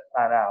 that set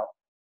plan out,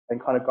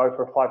 and kind of go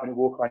for a 5-minute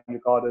walk around your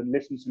garden,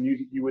 listen to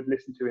music you would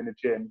listen to in the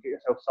gym, get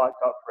yourself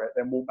psyched up for it,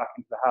 then walk back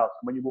into the house.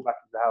 And when you walk back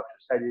into the house,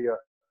 just say to your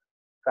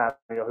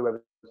family or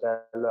whoever's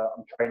there, look,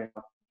 I'm training.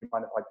 Do you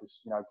mind if I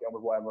just, get on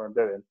with whatever I'm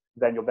doing?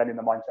 Then you're then in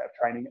the mindset of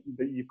training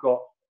that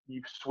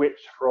you've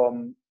switched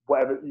from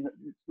whatever,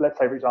 let's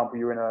say, for example,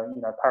 you're in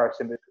a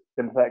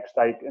parasympathetic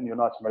state and you're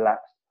nice and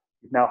relaxed.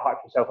 You've now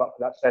hyped yourself up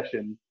for that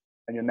session,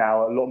 and you're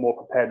now a lot more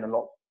prepared and a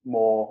lot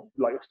more,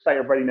 like, your state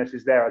of readiness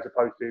is there, as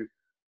opposed to,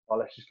 oh,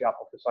 let's just get up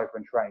off the sofa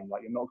and train.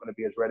 Like, you're not going to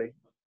be as ready.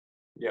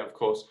 Yeah, of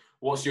course.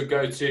 What's your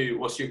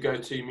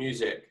go-to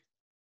music?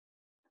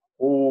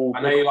 Oh,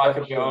 I know you like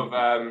a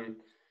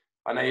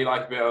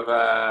bit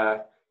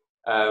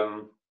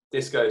of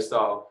disco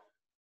style.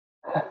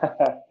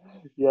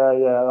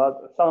 yeah.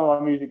 Some of my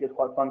music is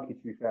quite funky,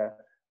 to be fair.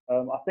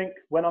 I think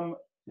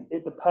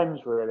it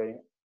depends really.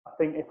 I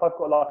think if I've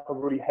got like a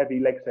really heavy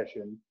leg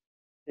session,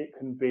 it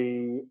can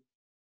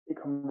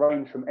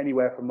range from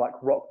anywhere from like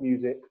rock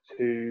music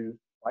to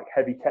like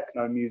heavy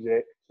techno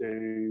music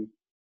to,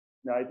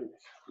 I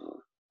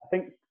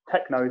think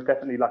techno is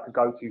definitely like a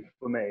go-to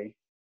for me.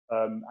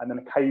 And then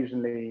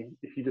occasionally,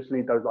 if you just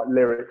need those like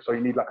lyrics, or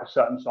you need like a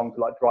certain song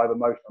to like drive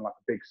emotion on like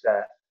a big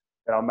set,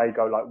 then I may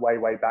go like way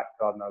back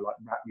to, I don't know, like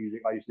rap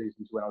music I used to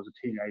listen to when I was a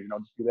teenager, and I'll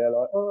just be there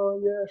like, oh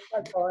yeah,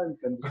 sad times,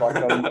 and just like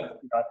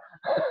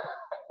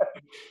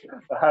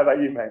How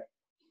about you, mate?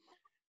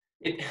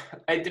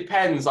 It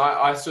depends.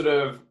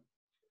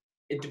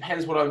 It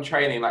depends what I'm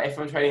training. Like if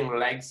I'm training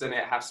legs, then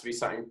it has to be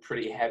something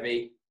pretty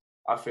heavy,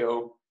 I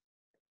feel,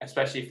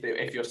 especially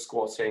if you're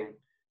squatting.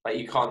 Like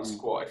you can't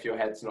squat if your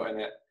head's not in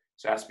it.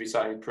 So it has to be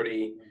something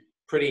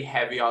pretty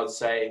heavy, I'd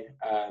say.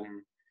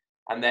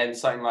 And then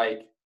something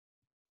like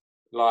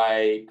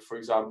for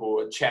example,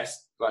 a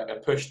chest, like a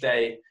push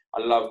day. I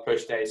love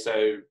push day.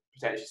 So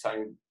potentially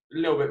something a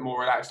little bit more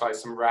relaxed, like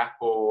some rap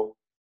or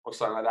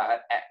something like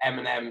that.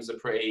 M&M's are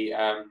pretty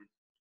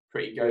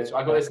go-to.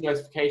 I got this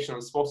notification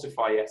on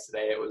Spotify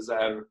yesterday. It was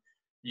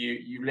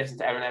you listen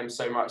to Eminem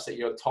so much that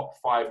you're a top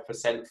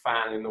 5%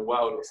 fan in the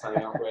world or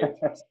something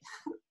outrageous.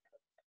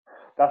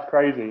 That's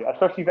crazy,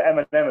 especially for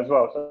Eminem as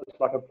well. So it's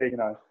like a big,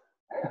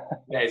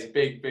 Yeah, it's a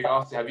big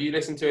artist. Have you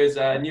listened to his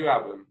new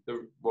album?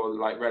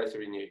 Like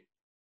relatively new.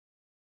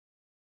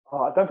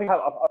 Oh, I don't think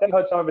I've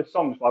heard some of his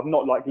songs, but I've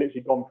not like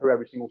literally gone through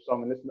every single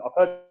song and listened. I've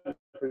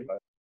heard.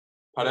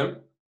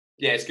 Pardon?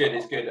 Yeah, it's good.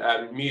 It's good.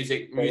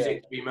 Music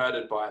to be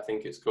murdered by, I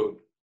think it's called.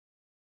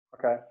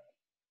 Okay.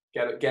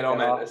 Get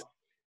on it.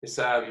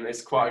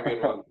 It's quite a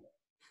good one.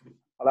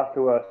 I'll have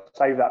to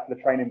save that for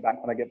the training bank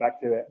when I get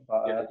back to it.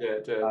 But, yeah, do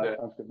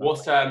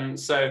it.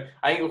 So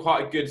I think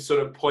quite a good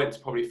sort of point to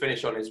probably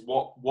finish on is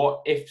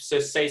what if, so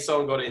say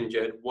someone got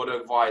injured, what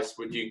advice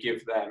would you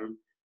give them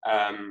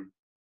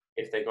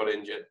if they got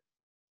injured?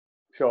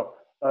 Sure.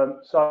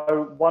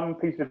 So one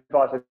piece of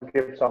advice I could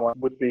give someone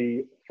would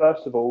be,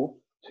 first of all,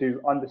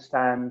 to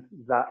understand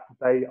that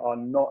they are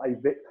not a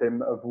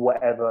victim of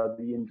whatever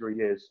the injury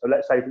is. So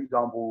let's say, for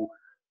example,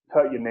 you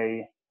hurt your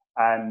knee,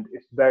 and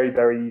it's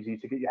very easy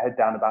to get your head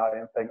down about it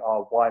and think,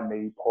 oh, why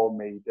me, poor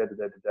me,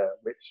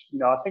 which,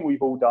 I think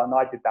we've all done.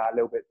 I did that a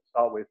little bit to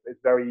start with. It's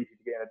very easy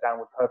to get in a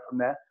downward curve from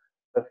there.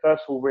 So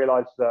first of all,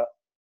 realize that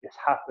it's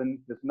happened.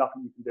 There's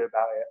nothing you can do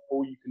about it.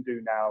 All you can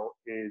do now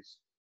is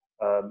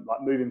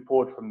like moving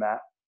forward from that.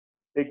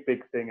 Big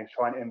thing is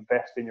trying to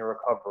invest in your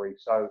recovery.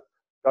 So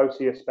go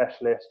see a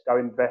specialist, go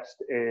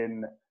invest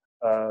in,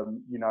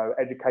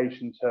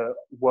 education to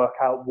work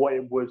out what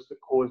it was that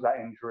caused that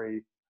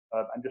injury,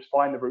 and just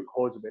find the root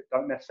cause of it.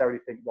 Don't necessarily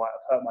think, right,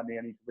 I've hurt my knee,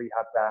 I need to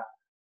rehab that.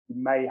 You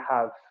may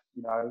have,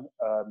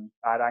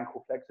 bad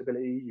ankle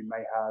flexibility. You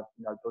may have,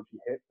 dodgy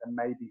hip, and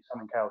maybe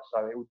something else.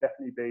 So it will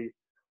definitely be,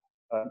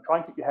 try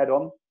and keep your head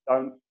on.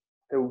 Don't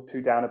feel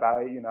too down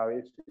about it.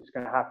 It's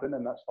going to happen,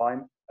 and that's fine.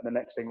 And the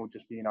next thing will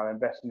just be,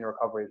 invest in your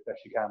recovery as best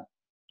you can.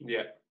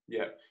 Yeah.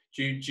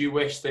 Do you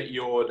wish that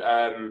you'd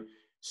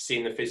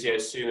seen the physio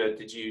sooner?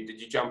 Did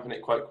you jump on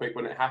it quite quick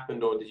when it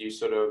happened, or did you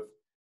sort of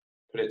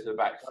put it to the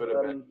back foot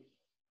a bit?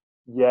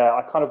 Yeah,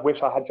 I kind of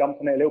wish I had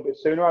jumped on it a little bit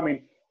sooner. I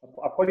mean,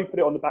 I probably put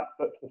it on the back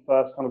foot for the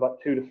first kind of like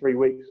 2 to 3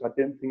 weeks. I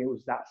didn't think it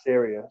was that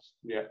serious.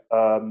 Yeah.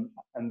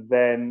 And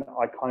then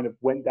I kind of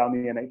went down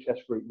the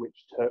NHS route, which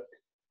took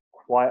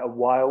quite a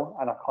while.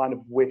 And I kind of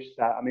wish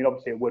that, I mean,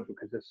 obviously it would,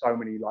 because there's so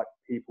many like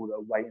people that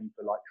are waiting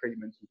for like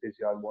treatments and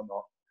physio and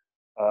whatnot.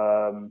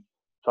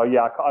 So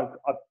yeah,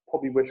 I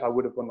probably wish I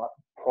would have gone like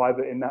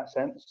private in that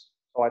sense.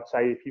 So I'd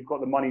say if you've got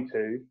the money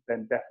to,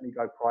 then definitely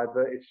go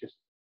private. It's just,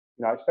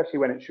 you know, especially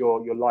when it's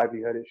your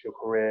livelihood, it's your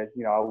career.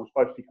 You know, I was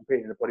supposed to be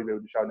competing in a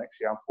bodybuilding show next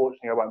year.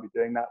 Unfortunately, I won't be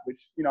doing that, which,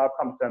 you know, I've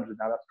come to terms with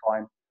now. That's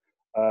fine.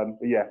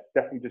 But yeah,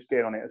 definitely just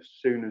get on it as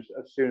soon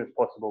as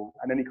possible.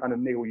 And any kind of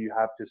niggle you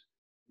have, just,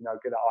 you know,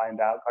 get it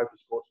ironed out. Go for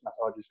sports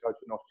massages, go to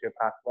an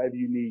osteopath, whatever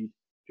you need.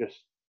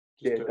 Just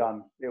get it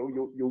done.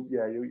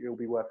 It'll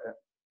be worth it.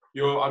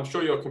 I'm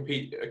sure you'll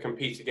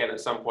compete again at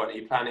some point. Are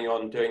you planning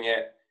on doing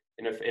it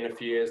in a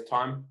few years'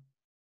 time?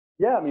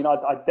 Yeah, I mean, I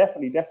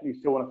definitely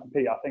still want to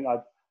compete. I think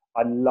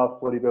I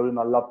love bodybuilding.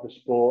 I love the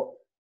sport.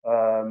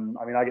 I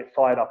mean, I get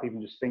fired up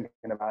even just thinking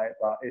about it.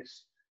 But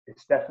it's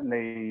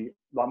definitely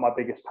like my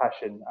biggest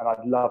passion, and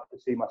I'd love to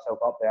see myself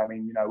up there. I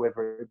mean, you know,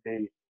 whether it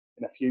be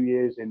in a few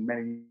years, in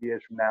many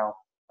years from now.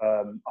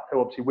 I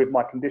feel obviously with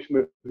my condition,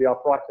 with the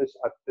arthritis,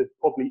 there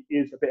probably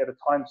is a bit of a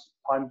time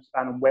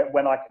span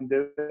when I can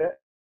do it.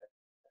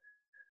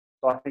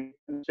 So I think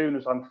as soon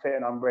as I'm fit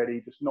and I'm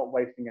ready, just not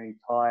wasting any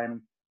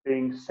time,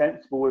 being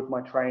sensible with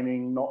my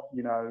training, not,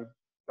 you know,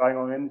 going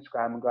on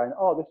Instagram and going,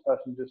 oh, this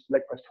person just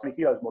leg pressed 20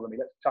 kilos more than me.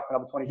 Let's chuck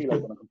another 20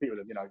 kilos on and compete with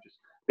them. You know, just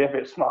be a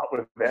bit smart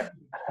with it.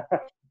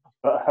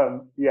 But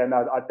yeah,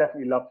 no, I'd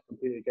definitely love to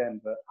compete again.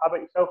 But how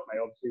about yourself,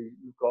 mate? Obviously,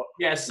 you've got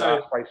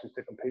aspirations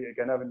to compete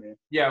again, haven't you?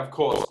 Yeah, of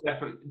course.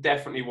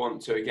 Definitely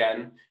want to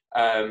again.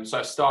 So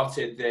I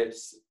started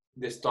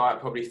this diet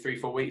probably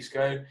 3-4 weeks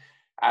ago.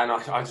 And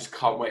I just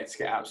can't wait to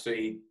get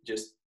absolutely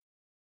just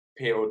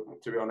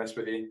peeled, to be honest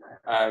with you.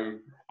 I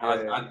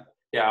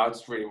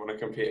just really want to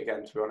compete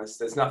again, to be honest.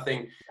 There's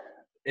nothing,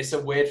 it's a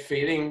weird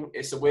feeling.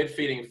 It's a weird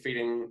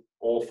feeling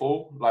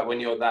awful. Like when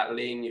you're that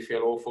lean, you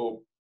feel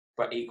awful,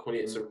 but equally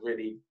it's a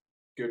really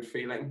good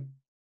feeling.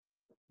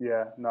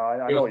 Yeah, no,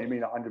 I know what you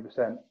mean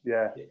 100%.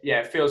 Yeah. Yeah,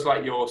 it feels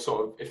like you're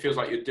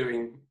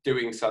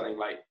doing something,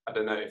 like, I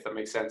don't know if that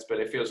makes sense, but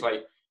it feels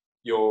like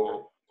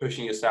you're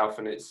pushing yourself,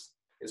 and it's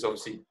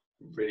obviously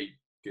really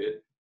good.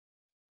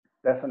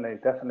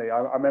 Definitely. I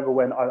remember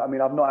when I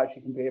mean, I've not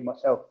actually competed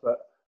myself, but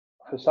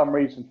for some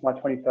reason, for my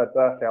 23rd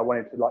birthday, I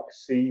wanted to like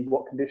see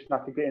what condition I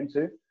could get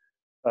into.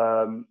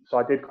 So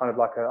I did kind of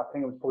like I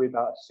think it was probably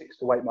about a 6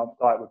 to 8 month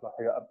diet with like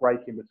a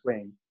break in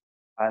between,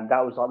 and that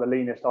was like the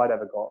leanest I'd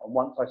ever got. And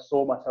once I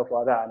saw myself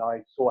like that, and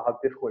I saw how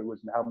difficult it was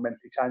and how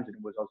mentally challenging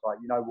it was, I was like,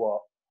 you know what?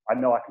 I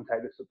know I can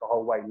take this the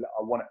whole way.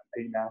 I want to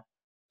compete now.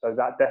 So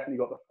that definitely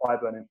got the fire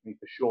burning for me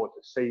for sure,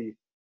 to see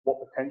what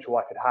potential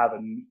I could have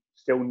and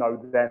still know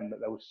then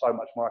that there was so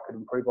much more I could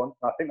improve on.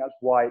 And I think that's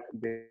why it can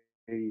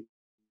be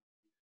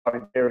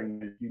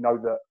endearing. You know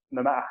that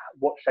no matter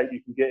what shape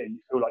you can get in, you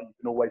feel like you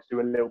can always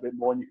do a little bit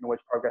more and you can always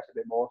progress a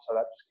bit more. So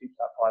that just keeps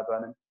that fire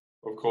burning.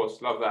 Of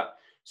course, love that.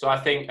 So I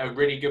think a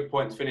really good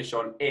point to finish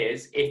on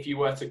is, if you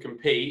were to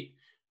compete,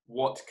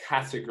 what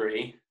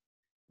category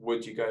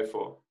would you go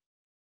for?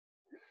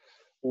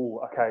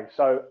 Oh, okay.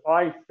 So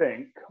I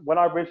think when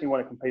I originally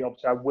wanted to compete,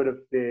 obviously I would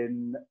have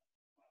been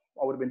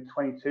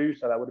 22,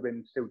 so that would have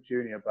been still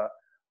junior. But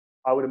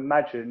I would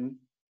imagine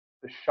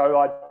the show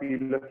I'd be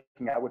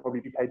looking at would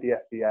probably be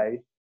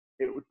KDFBA.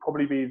 It would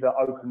probably be the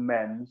open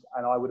men's,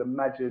 and I would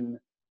imagine,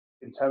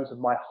 in terms of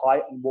my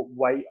height and what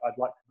weight I'd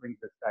like to bring to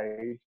the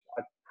stage,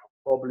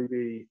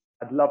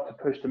 I'd love to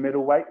push the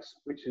middleweights,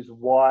 which is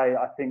why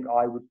I think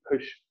I would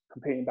push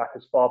competing back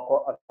as far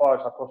as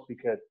I possibly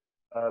could,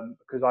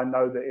 because I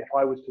know that if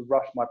I was to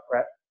rush my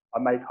prep, I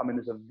may come in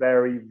as a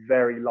very,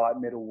 very light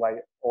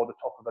middleweight or the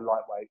top of a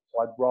lightweight.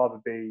 So I'd rather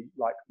be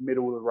like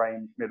middle of the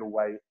range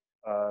middleweight,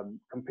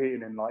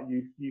 competing in like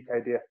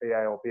UK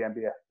DFBA or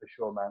BNBF for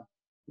sure, man.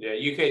 Yeah,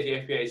 UK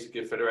DFBA is a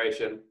good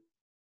federation.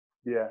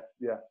 Yeah.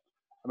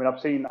 I mean,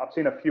 I've seen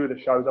a few of the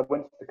shows. I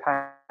went to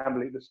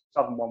Camberley, the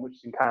southern one, which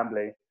is in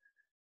Camberley,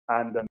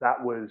 and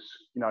that was,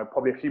 you know,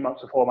 probably a few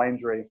months before my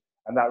injury,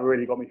 and that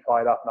really got me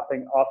fired up. And I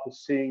think after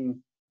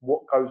seeing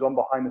what goes on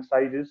behind the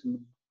stages and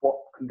what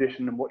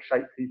condition and what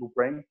shape people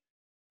bring,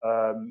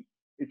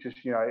 it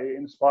just, you know, it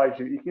inspires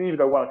you. You can either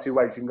go one or two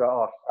ways. You can go,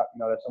 oh, crap, you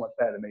know, they're so much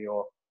better than me,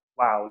 or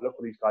wow, look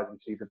what these guys have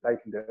achieved. If they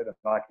can do it, then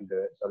I can do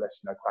it. So let's,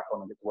 you know, crack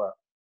on and get to work.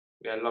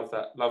 Yeah, love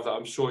that.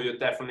 I'm sure you're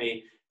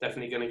definitely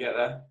going to get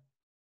there.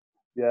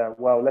 Yeah,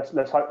 well, let's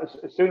hope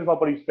as soon as my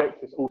body's fixed,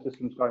 it's all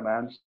systems go,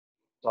 man.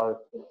 So,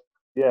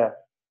 yeah.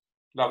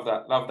 Love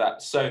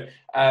that. So,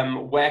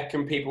 where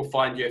can people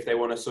find you if they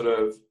want to sort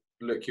of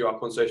look you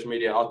up on social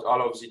media? I'll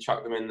obviously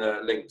chuck them in the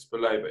links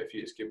below, but if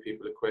you just give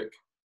people a quick.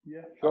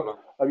 Yeah, sure.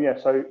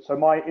 So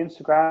my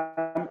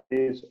Instagram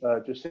is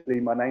just simply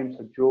my name,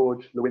 so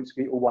George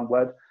Lewinski, all one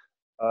word.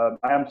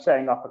 I am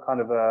setting up a kind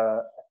of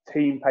a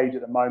team page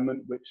at the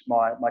moment, which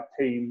my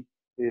team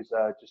is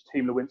just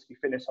Team Lewinski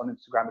Fitness on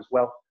Instagram as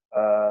well.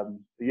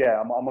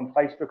 Yeah, I'm on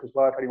Facebook as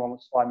well. If anyone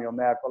wants to find me on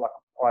there, I've got like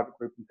a private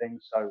group and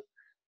things. So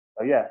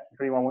yeah, if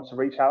anyone wants to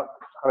reach out,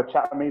 have a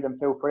chat with me, then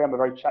feel free. I'm a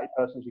very chatty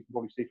person, as you can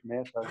probably see from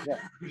here. So yeah.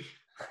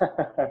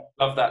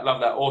 Love that.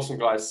 Awesome,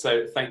 guys.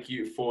 So thank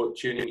you for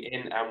tuning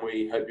in, and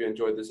we hope you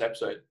enjoyed this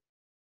episode.